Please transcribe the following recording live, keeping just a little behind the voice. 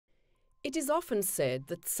It is often said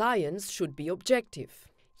that science should be objective.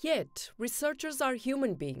 Yet, researchers are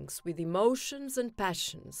human beings with emotions and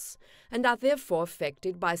passions, and are therefore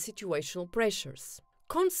affected by situational pressures.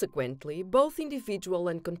 Consequently, both individual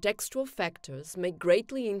and contextual factors may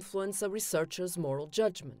greatly influence a researcher's moral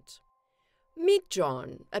judgment. Meet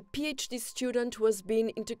John, a PhD student who has been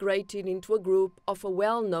integrated into a group of a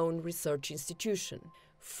well-known research institution.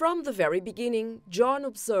 From the very beginning, John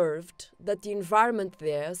observed that the environment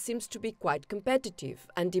there seems to be quite competitive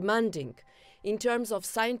and demanding in terms of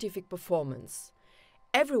scientific performance.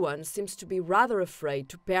 Everyone seems to be rather afraid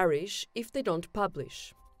to perish if they don't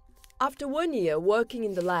publish. After 1 year working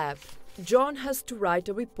in the lab, John has to write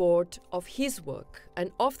a report of his work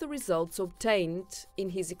and of the results obtained in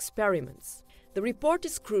his experiments. The report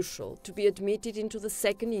is crucial to be admitted into the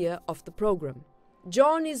 2nd year of the program.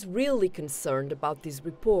 John is really concerned about this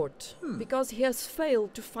report because he has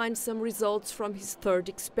failed to find some results from his 3rd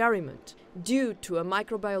experiment due to a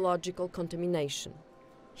microbiological contamination.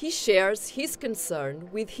 He shares his concern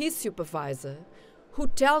with his supervisor, who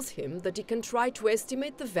tells him that he can try to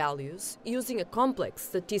estimate the values using a complex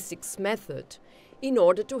statistics method in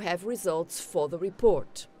order to have results for the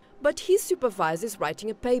report. But his supervisor is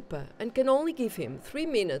writing a paper and can only give him 3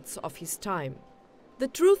 minutes of his time. The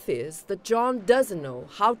truth is that John doesn't know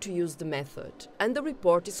how to use the method, and the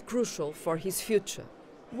report is crucial for his future.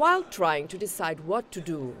 While trying to decide what to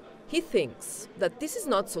do, he thinks that this is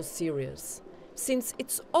not so serious, since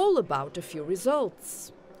it's all about a few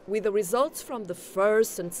results. With the results from the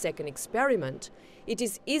 1st and 2nd experiment, it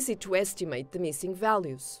is easy to estimate the missing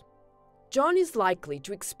values. John is likely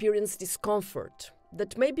to experience discomfort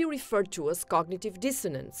that may be referred to as cognitive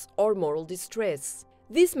dissonance or moral distress.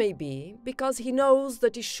 This may be because he knows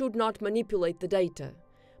that he should not manipulate the data,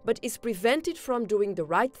 but is prevented from doing the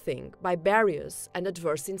right thing by barriers and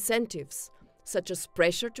adverse incentives, such as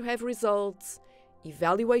pressure to have results,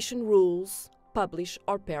 evaluation rules, publish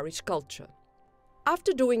or perish culture.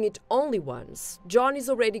 After doing it only once, John is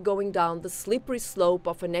already going down the slippery slope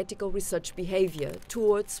of unethical research behavior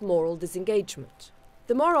towards moral disengagement.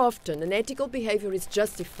 The more often an ethical behavior is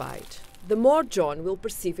justified, the more John will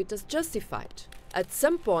perceive it as justified. At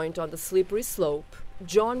some point on the slippery slope,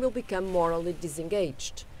 John will become morally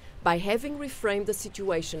disengaged by having reframed the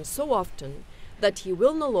situation so often that he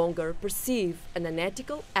will no longer perceive an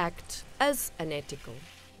unethical act as unethical.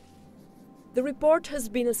 The report has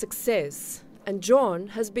been a success, and John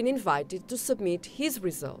has been invited to submit his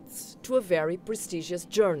results to a very prestigious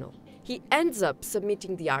journal. He ends up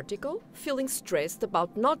submitting the article, feeling stressed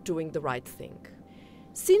about not doing the right thing.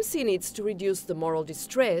 Since he needs to reduce the moral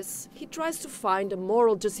distress, he tries to find a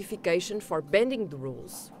moral justification for bending the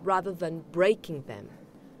rules rather than breaking them.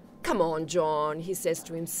 "Come on, John," he says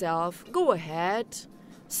to himself, "go ahead.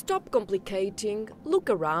 Stop complicating, look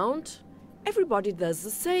around. Everybody does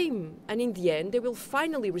the same, and in the end they will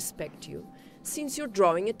finally respect you, since you're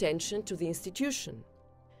drawing attention to the institution."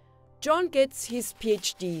 John gets his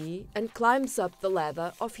PhD and climbs up the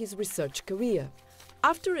ladder of his research career.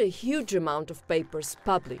 After a huge amount of papers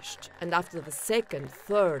published, and after the 2nd,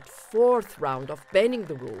 3rd, 4th round of bending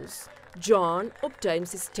the rules, John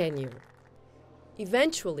obtains his tenure.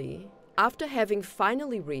 Eventually, after having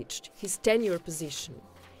finally reached his tenure position,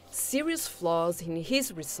 serious flaws in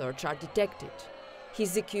his research are detected. He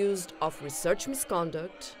is accused of research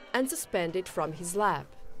misconduct and suspended from his lab.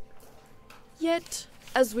 Yet,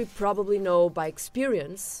 as we probably know by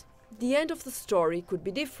experience, the end of the story could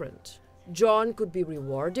be different. John could be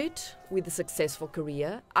rewarded with a successful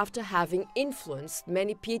career after having influenced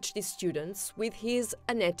many PhD students with his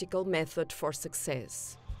unethical method for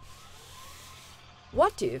success.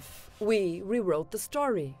 What if we rewrote the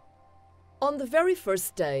story? On the very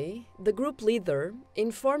first day, the group leader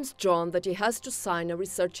informs John that he has to sign a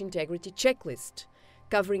research integrity checklist,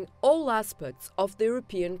 covering all aspects of the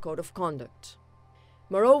European Code of Conduct.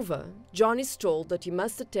 Moreover, John is told that he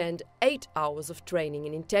must attend 8 hours of training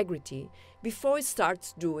in integrity before he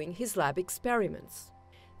starts doing his lab experiments.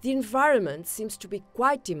 The environment seems to be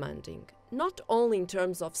quite demanding, not only in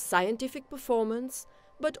terms of scientific performance,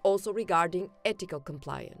 but also regarding ethical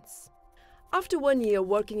compliance. After 1 year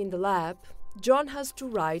working in the lab, John has to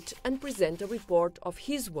write and present a report of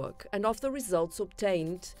his work and of the results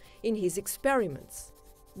obtained in his experiments.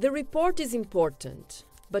 The report is important,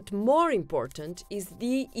 but more important is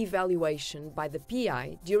the evaluation by the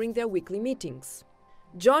PI during their weekly meetings.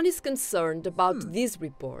 John is concerned about this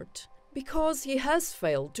report because he has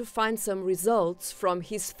failed to find some results from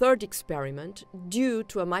his 3rd experiment due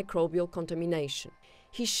to a microbial contamination.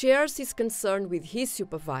 He shares his concern with his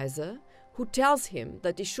supervisor, who tells him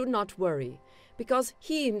that he should not worry because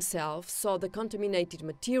he himself saw the contaminated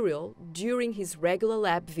material during his regular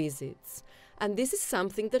lab visits, and this is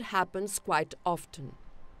something that happens quite often.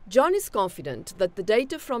 John is confident that the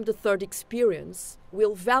data from the third experience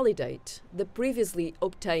will validate the previously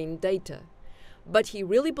obtained data, but he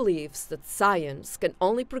really believes that science can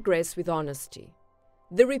only progress with honesty.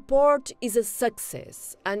 The report is a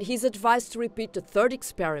success, and he's advised to repeat the third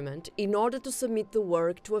experiment in order to submit the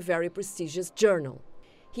work to a very prestigious journal.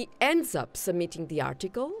 He ends up submitting the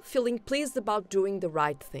article, feeling pleased about doing the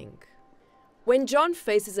right thing. When John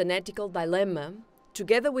faces an ethical dilemma,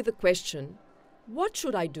 together with the question, "What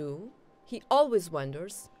should I do?" he always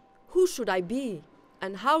wonders, "Who should I be?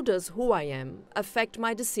 And how does who I am affect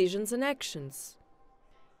my decisions and actions?"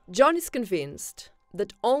 John is convinced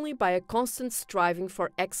that only by a constant striving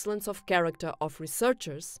for excellence of character of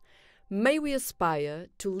researchers may we aspire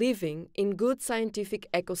to living in good scientific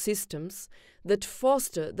ecosystems that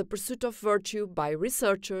foster the pursuit of virtue by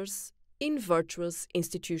researchers in virtuous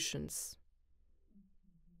institutions.